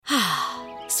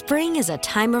Spring is a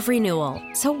time of renewal,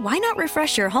 so why not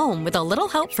refresh your home with a little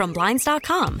help from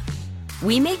Blinds.com?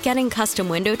 We make getting custom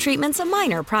window treatments a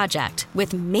minor project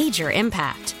with major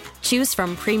impact. Choose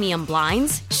from premium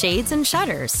blinds, shades, and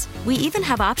shutters. We even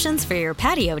have options for your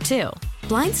patio, too.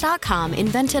 Blinds.com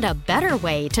invented a better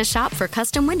way to shop for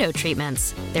custom window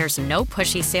treatments. There's no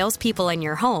pushy salespeople in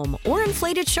your home or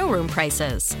inflated showroom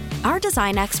prices. Our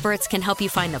design experts can help you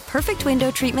find the perfect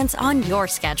window treatments on your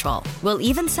schedule. We'll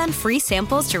even send free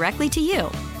samples directly to you.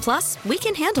 Plus, we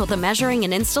can handle the measuring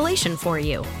and installation for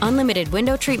you. Unlimited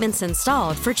window treatments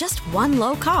installed for just one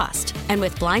low cost. And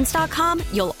with Blinds.com,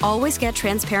 you'll always get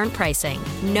transparent pricing.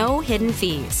 No hidden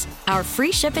fees. Our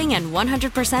free shipping and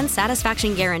 100%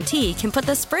 satisfaction guarantee can put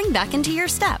the spring back into your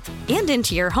step and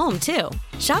into your home, too.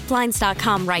 Shop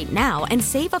Blinds.com right now and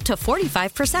save up to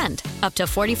 45%. Up to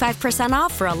 45%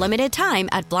 off for a limited time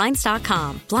at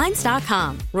Blinds.com.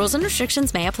 Blinds.com. Rules and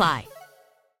restrictions may apply.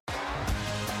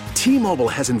 T-Mobile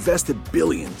has invested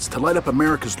billions to light up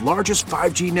America's largest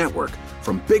 5G network,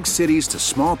 from big cities to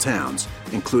small towns,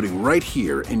 including right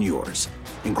here in yours.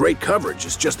 And great coverage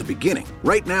is just the beginning.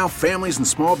 Right now, families and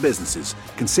small businesses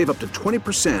can save up to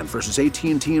 20% versus AT&T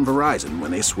and Verizon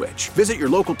when they switch. Visit your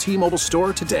local T-Mobile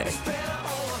store today.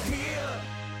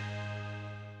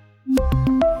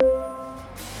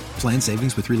 Plan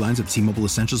savings with 3 lines of T-Mobile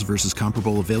Essentials versus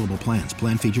comparable available plans.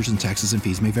 Plan features and taxes and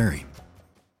fees may vary.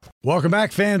 Welcome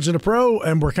back, Fans in a Pro,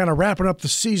 and we're kind of wrapping up the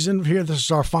season here. This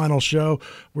is our final show.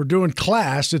 We're doing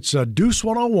class. It's Deuce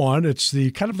 101. It's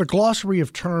the kind of the glossary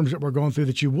of terms that we're going through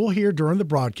that you will hear during the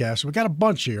broadcast. We got a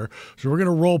bunch here, so we're going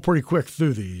to roll pretty quick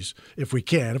through these if we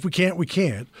can. If we can't, we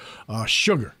can't.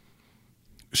 Sugar.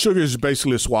 Sugar is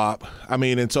basically a swab. I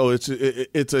mean, and so it's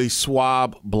a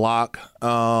swab block.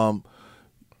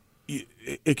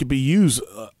 It could be used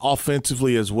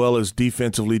offensively as well as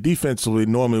defensively. Defensively,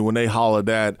 normally when they holler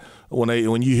that,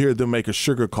 when you hear them make a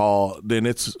sugar call, then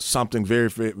it's something very,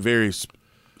 very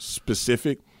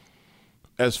specific.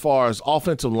 As far as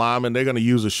offensive linemen, they're going to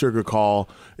use a sugar call.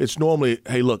 It's normally,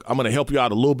 hey, look, I'm going to help you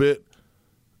out a little bit,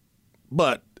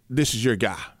 but this is your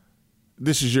guy.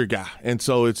 This is your guy. And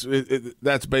so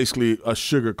that's basically a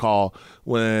sugar call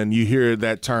when you hear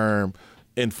that term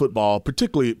in football,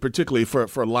 particularly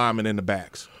for linemen in the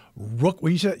backs. Well,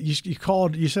 you said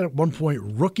at one point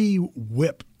rookie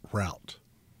whip route.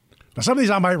 Now some of these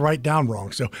I might write down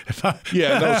wrong. So so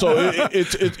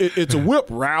it's a whip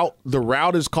route. The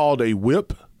route is called a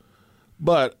whip,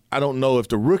 but I don't know if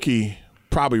the rookie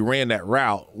probably ran that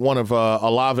route. One of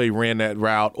Olave ran that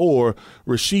route, or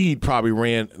Rashid probably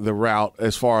ran the route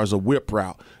as far as a whip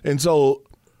route. And so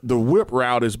the whip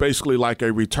route is basically like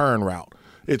a return route.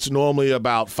 It's normally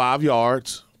about 5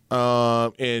 yards,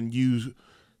 and you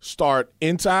start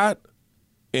inside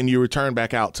and you return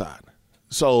back outside.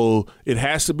 So it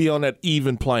has to be on that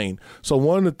even plane. So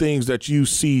one of the things that you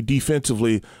see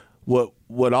defensively, what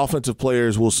offensive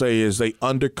players will say is they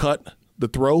undercut the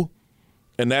throw,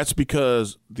 and that's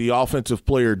because the offensive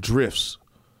player drifts.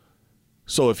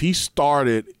 So if he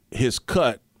started his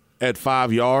cut at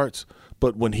 5 yards,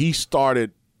 but when he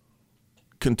started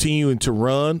continuing to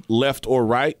run left or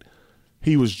right,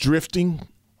 he was drifting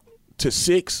to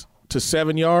 6 to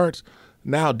 7 yards.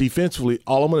 Now defensively,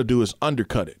 all I'm going to do is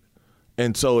undercut it.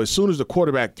 And so as soon as the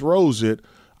quarterback throws it,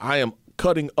 I am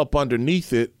cutting up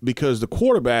underneath it because the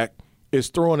quarterback is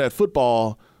throwing that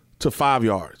football to 5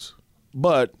 yards.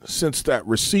 But since that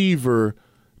receiver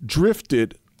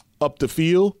drifted up the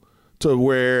field to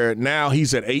where now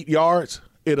he's at 8 yards,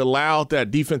 it allowed that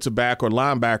defensive back or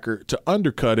linebacker to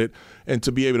undercut it and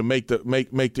to be able to make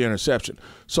the interception.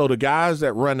 So the guys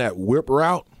that run that whip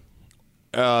route,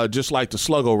 just like the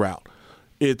sluggo route,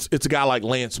 it's a guy like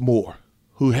Lance Moore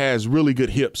who has really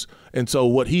good hips. And so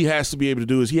what he has to be able to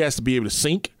do is he has to be able to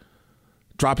sink,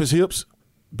 drop his hips,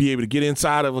 be able to get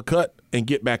inside of a cut and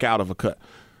get back out of a cut.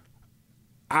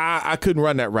 I couldn't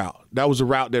run that route. That was a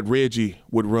route that Reggie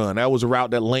would run. That was a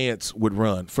route that Lance would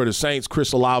run. For the Saints,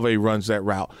 Chris Olave runs that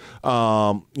route. We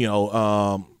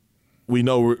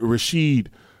know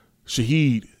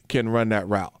Shaheed can run that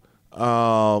route.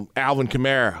 Alvin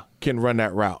Kamara can run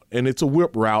that route. And it's a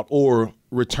whip route or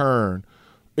return.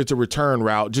 It's a return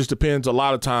route. Just depends a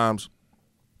lot of times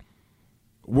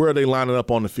where are they lining up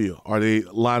on the field. Are they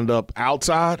lined up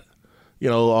outside?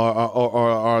 Or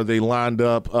are they lined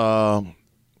up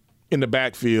in the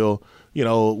backfield,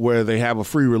 where they have a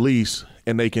free release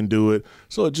and they can do it.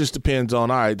 So it just depends on,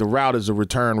 all right, the route is a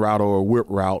return route or a whip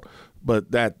route,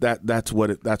 but that's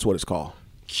what it's called.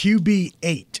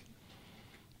 QB8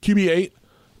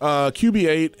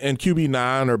 and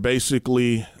QB9 are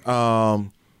basically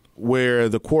where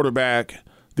the quarterback,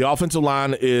 the offensive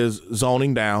line is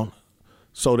zoning down.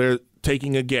 So they're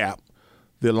taking a gap.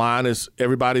 The line is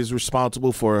everybody's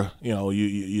responsible for,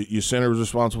 your center is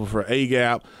responsible for A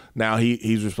gap. Now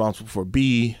he's responsible for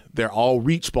B. They're all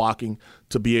reach blocking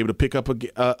to be able to pick up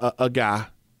a guy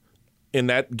in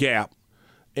that gap.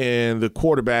 And the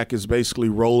quarterback is basically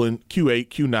rolling Q8,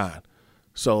 Q9.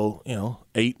 So,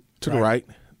 8 to the right,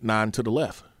 9 to the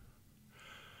left.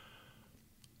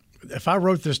 If I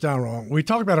wrote this down wrong, we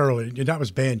talked about it earlier, and that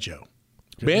was banjo.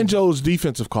 Banjo's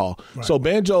defensive call. Right. So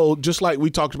banjo, just like we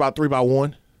talked about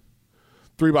 3x1,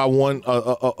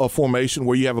 a formation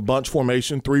where you have a bunch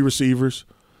formation, 3 receivers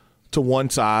to one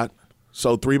side.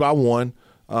 So 3x1,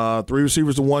 3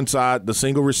 receivers to one side, the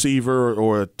single receiver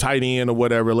or a tight end or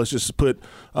whatever. Let's just put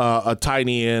a tight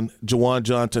end, Juwan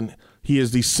Johnson. He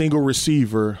is the single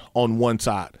receiver on one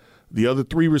side. The other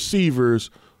 3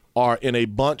 receivers are in a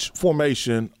bunch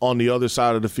formation on the other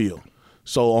side of the field.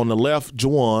 So on the left,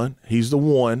 Juwan, he's the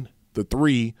 1. The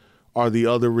 3 are the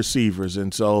other receivers.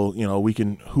 And so, we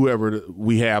can – whoever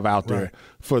we have out there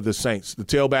for the Saints. The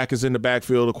tailback is in the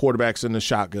backfield. The quarterback's in the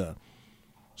shotgun.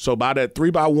 So by that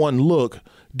 3x1 look,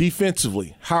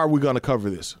 defensively, how are we going to cover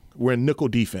this? We're in nickel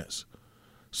defense.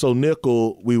 So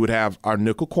nickel, we would have our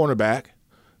nickel cornerback.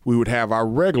 We would have our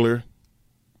regular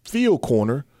field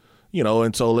corner,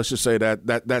 and so let's just say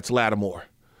that's Lattimore.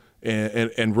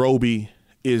 And Roby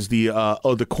is the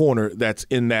other corner that's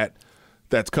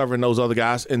covering those other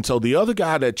guys. And so the other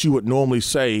guy that you would normally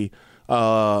say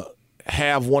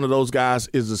have one of those guys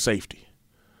is the safety.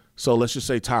 So let's just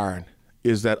say Tyron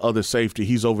is that other safety.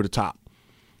 He's over the top.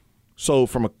 So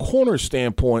from a corner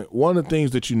standpoint, one of the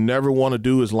things that you never want to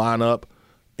do is line up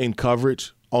in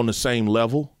coverage on the same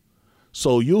level.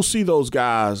 So you'll see those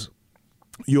guys,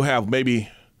 you'll have maybe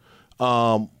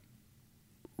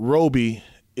Roby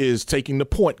is taking the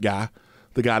point guy,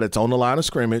 the guy that's on the line of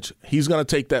scrimmage. He's going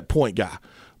to take that point guy.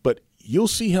 But you'll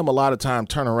see him a lot of time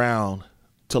turn around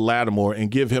to Lattimore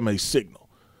and give him a signal.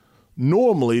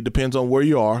 Normally, depends on where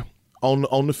you are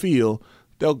on the field,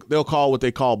 they'll call what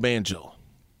they call banjo.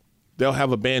 They'll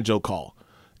have a banjo call.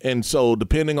 And so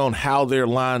depending on how they're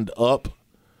lined up,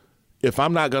 if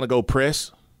I'm not going to go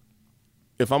press,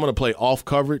 if I'm going to play off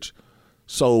coverage,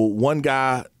 so one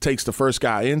guy takes the first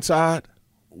guy inside,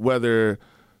 whether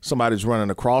somebody's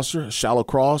running a crosser, a shallow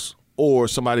cross, or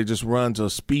somebody just runs a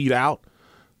speed out.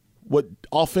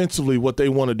 Offensively, what they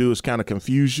want to do is kind of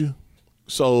confuse you.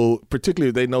 So particularly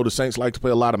if they know the Saints like to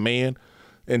play a lot of man,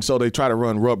 and so they try to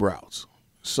run rub routes.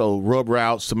 So rub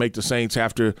routes to make the Saints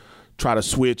have to try to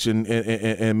switch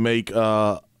and make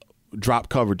drop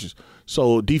coverages.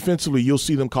 So defensively, you'll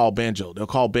see them call banjo. They'll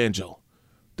call banjo.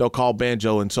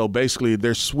 And so basically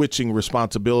they're switching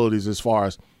responsibilities as far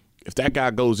as if that guy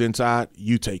goes inside,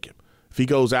 you take him. If he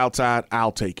goes outside,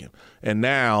 I'll take him. And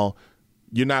now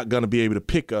you're not going to be able to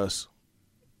pick us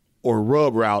or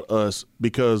rub route us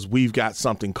because we've got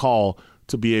something called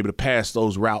to be able to pass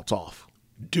those routes off.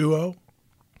 Duo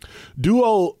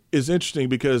is interesting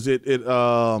because it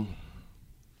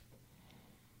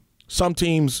some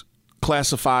teams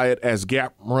classify it as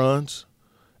gap runs,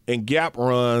 and gap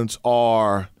runs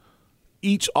are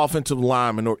each offensive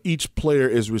lineman or each player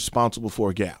is responsible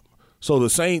for a gap. So the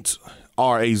Saints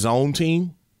are a zone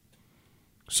team.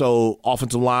 So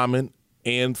offensive lineman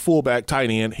and fullback tight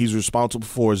end, he's responsible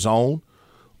for a zone,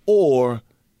 or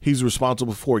he's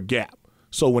responsible for a gap.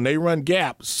 So when they run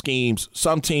gap schemes,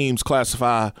 some teams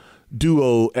classify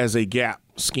duo as a gap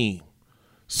scheme.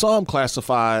 Some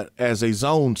classify it as a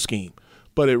zone scheme.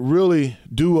 But it really,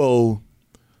 duo,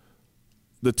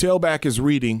 the tailback is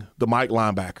reading the Mike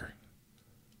linebacker.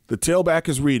 The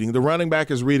running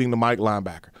back is reading the Mike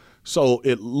linebacker. So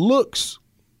it looks,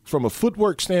 from a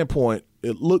footwork standpoint,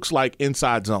 it looks like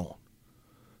inside zone.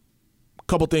 A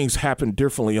couple things happen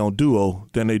differently on duo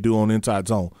than they do on inside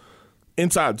zone.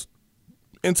 Inside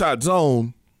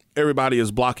zone, everybody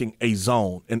is blocking a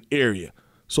zone, an area.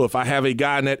 So if I have a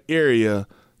guy in that area,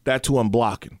 that's who I'm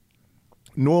blocking.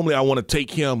 Normally I want to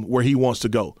take him where he wants to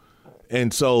go.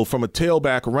 And so from a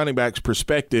tailback or running back's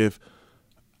perspective,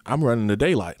 I'm running the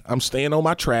daylight. I'm staying on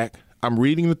my track. I'm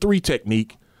reading the 3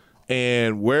 technique.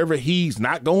 And wherever he's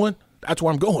not going, that's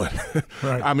where I'm going.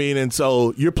 Right. I mean, and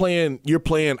so you're playing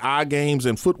eye games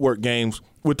and footwork games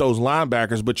with those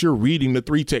linebackers, but you're reading the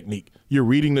 3 technique. You're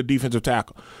reading the defensive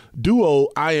tackle. Duo,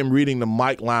 I am reading the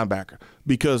Mike linebacker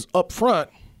because up front,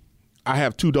 I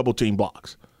have 2 double team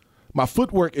blocks. My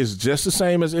footwork is just the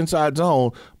same as inside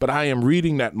zone, but I am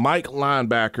reading that Mike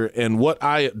linebacker and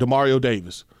Demario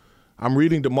Davis. I'm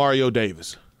reading Demario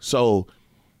Davis. So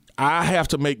I have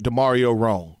to make Demario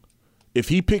wrong. If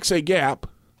he picks a gap,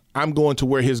 I'm going to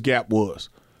where his gap was.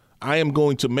 I am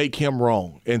going to make him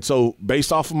wrong. And so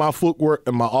based off of my footwork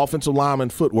and my offensive lineman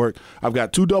footwork, I've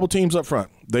got 2 double teams up front.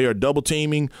 They are double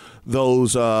teaming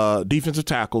those defensive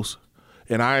tackles,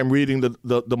 and I am reading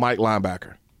the Mike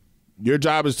linebacker. Your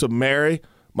job is to marry.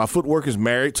 My footwork is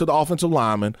married to the offensive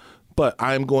lineman, but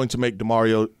I am going to make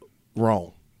DeMario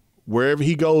wrong. Wherever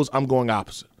he goes, I'm going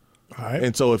opposite. All right.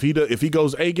 And so if he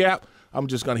goes A gap, I'm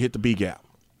just going to hit the B gap.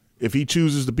 If he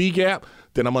chooses the B gap,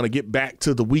 then I'm going to get back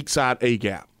to the weak side A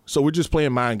gap. So we're just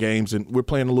playing mind games, and we're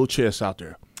playing a little chess out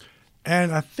there.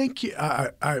 And I think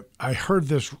I heard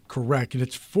this correct, and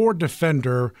it's for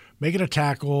defender making a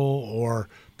tackle or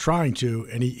trying to,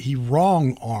 and he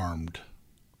wrong-armed.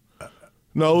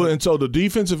 No, and so the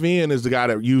defensive end is the guy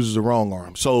that uses the wrong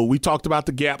arm. So we talked about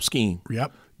the gap scheme.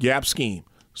 Yep. Gap scheme.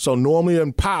 So normally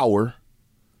in power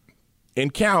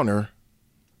and counter,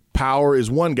 power is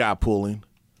one guy pulling,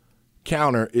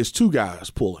 counter is 2 guys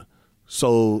pulling.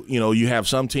 So, you have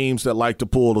some teams that like to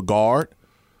pull the guard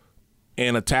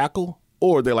and a tackle,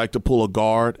 or they like to pull a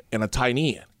guard and a tight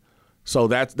end. So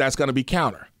that's going to be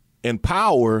counter. In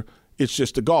power, it's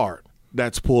just the guard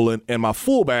that's pulling, and my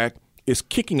fullback is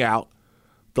kicking out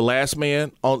the last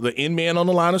man, on the end man on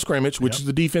the line of scrimmage, which is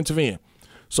the defensive end.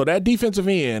 So that defensive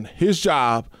end, his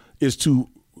job is to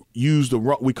use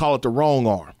we call it the wrong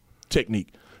arm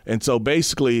technique. And so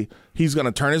basically, he's going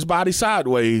to turn his body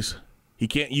sideways. He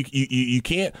can't. You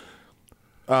can't.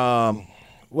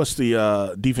 What's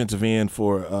the defensive end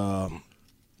for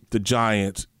the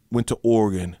Giants? Went to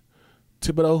Oregon.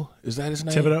 Thibodeau, is that his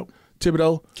name?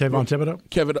 Thibodeau. Kayvon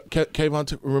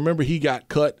Thibodeau. Remember, he got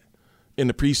cut in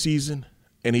the preseason,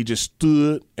 and he just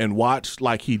stood and watched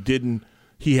like he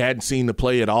hadn't seen the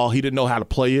play at all. He didn't know how to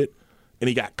play it, and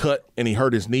he got cut, and he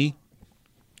hurt his knee.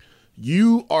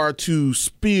 You are to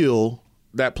spill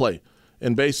that play.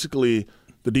 And basically,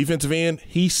 the defensive end,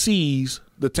 he sees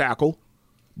the tackle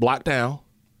blocked down,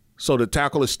 so the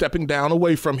tackle is stepping down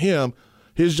away from him.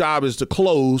 His job is to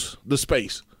close the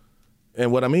space.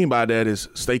 And what I mean by that is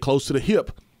stay close to the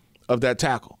hip of that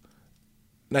tackle.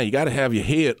 Now, you got to have your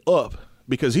head up,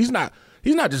 because he's not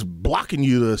just blocking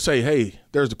you to say, hey,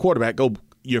 there's the quarterback, go,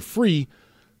 you're free.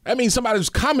 That means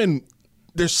somebody's coming.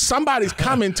 There's somebody's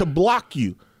coming to block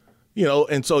you.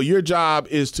 And so your job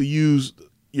is to use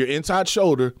your inside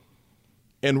shoulder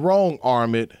and wrong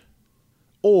arm it,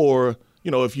 or,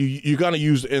 if you're going to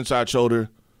use the inside shoulder,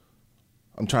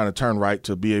 I'm trying to turn right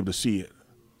to be able to see it.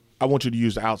 I want you to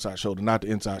use the outside shoulder, not the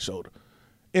inside shoulder.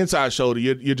 Inside shoulder,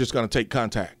 you're just going to take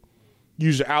contact.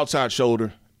 Use your outside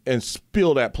shoulder and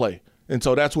spill that play. And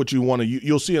so that's what you want to –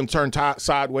 you'll see him turn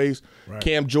sideways. Right.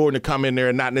 Cam Jordan to come in there,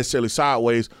 and not necessarily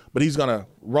sideways, but he's going to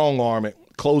wrong arm it,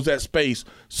 close that space.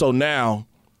 So now,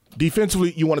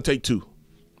 defensively, you want to take 2.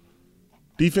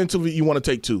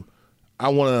 I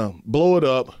want to blow it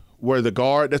up where the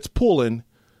guard that's pulling,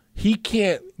 he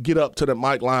can't get up to the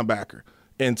Mike linebacker.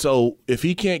 And so if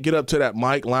he can't get up to that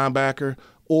Mike linebacker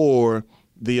or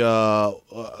the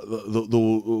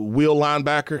wheel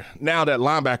linebacker, now that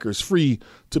linebacker is free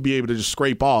to be able to just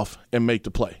scrape off and make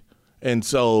the play. And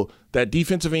so that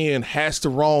defensive end has to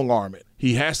wrong arm it.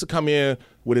 He has to come in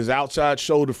with his outside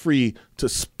shoulder free to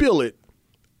spill it.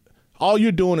 All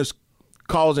you're doing is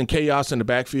causing chaos in the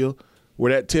backfield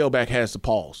where that tailback has to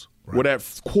pause, right. Where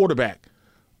that quarterback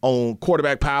on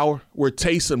quarterback power, where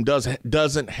Taysom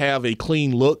doesn't have a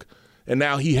clean look, and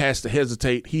now he has to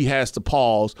hesitate. He has to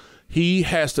pause. He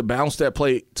has to bounce that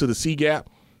play to the C gap.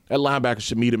 That linebacker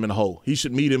should meet him in the hole. He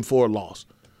should meet him for a loss.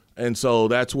 And so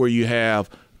that's where you have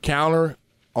counter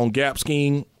on gap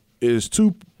scheme is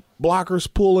 2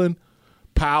 blockers pulling.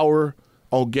 Power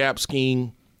on gap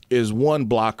scheme is 1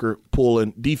 blocker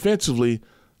pulling. Defensively,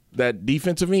 that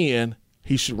defensive end,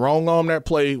 he should wrong arm that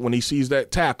play when he sees that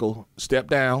tackle, step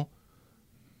down.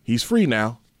 He's free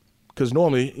now, because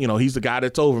normally, he's the guy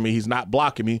that's over me. He's not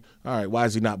blocking me. All right, why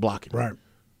is he not blocking me? Right.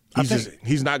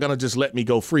 He's not going to just let me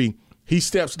go free. He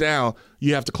steps down.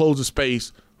 You have to close the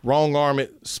space, wrong arm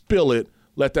it, spill it,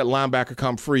 let that linebacker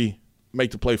come free,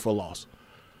 make the play for a loss.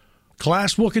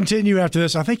 Class will continue after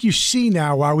this. I think you see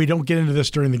now why we don't get into this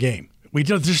during the game.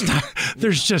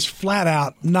 There's just flat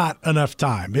out not enough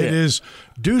time. It is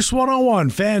Deuce 101,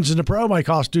 Fans in the Pro. My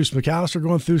host, Deuce McAllister,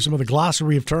 going through some of the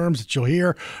glossary of terms that you'll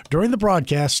hear during the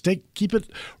broadcast. Keep it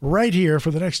right here for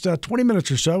the next 20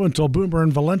 minutes or so until Boomer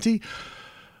and Valenti.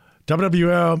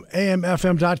 WWAMFM.com,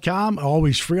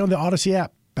 always free on the Odyssey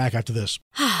app. Back after this.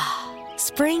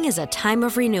 Spring is a time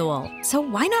of renewal, so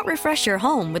why not refresh your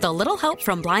home with a little help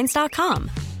from Blinds.com?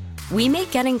 We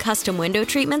make getting custom window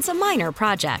treatments a minor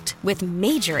project with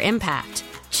major impact.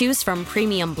 Choose from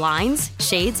premium blinds,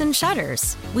 shades, and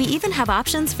shutters. We even have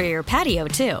options for your patio,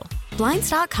 too.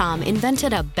 Blinds.com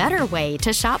invented a better way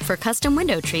to shop for custom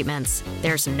window treatments.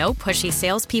 There's no pushy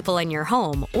salespeople in your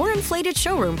home or inflated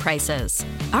showroom prices.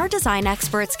 Our design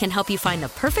experts can help you find the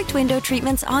perfect window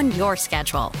treatments on your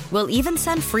schedule. We'll even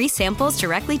send free samples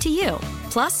directly to you.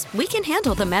 Plus, we can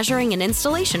handle the measuring and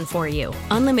installation for you.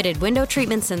 Unlimited window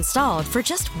treatments installed for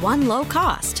just one low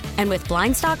cost. And with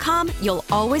Blinds.com, you'll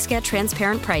always get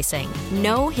transparent pricing.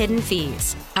 No hidden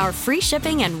fees. Our free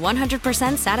shipping and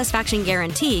 100% satisfaction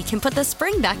guarantee can put the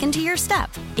spring back into your step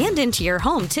and into your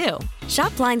home, too.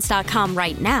 Shop Blinds.com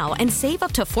right now and save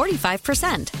up to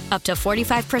 45%. Up to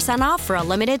 45% off for a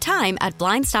limited time at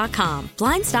Blinds.com.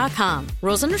 Blinds.com.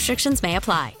 Rules and restrictions may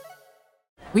apply.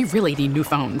 We really need new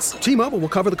phones. T-Mobile will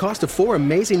cover the cost of 4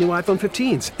 amazing new iPhone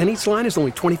 15s, and each line is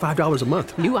only $25 a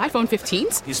month. New iPhone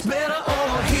 15s? It's better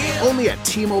over here. Only at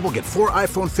T-Mobile, get 4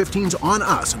 iPhone 15s on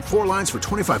us and 4 lines for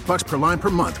 $25 per line per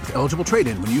month with eligible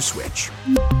trade-in when you switch.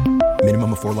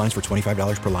 Minimum of 4 lines for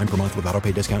 $25 per line per month with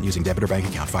autopay discount using debit or bank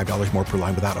account. $5 more per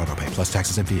line without autopay, plus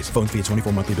taxes and fees. Phone fee at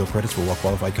 24 monthly bill credits for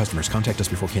well-qualified customers. Contact us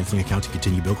before canceling account to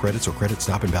continue bill credits or credit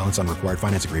stop and balance on required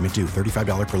finance agreement due.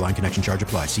 $35 per line connection charge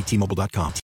applies. See T-Mobile.com.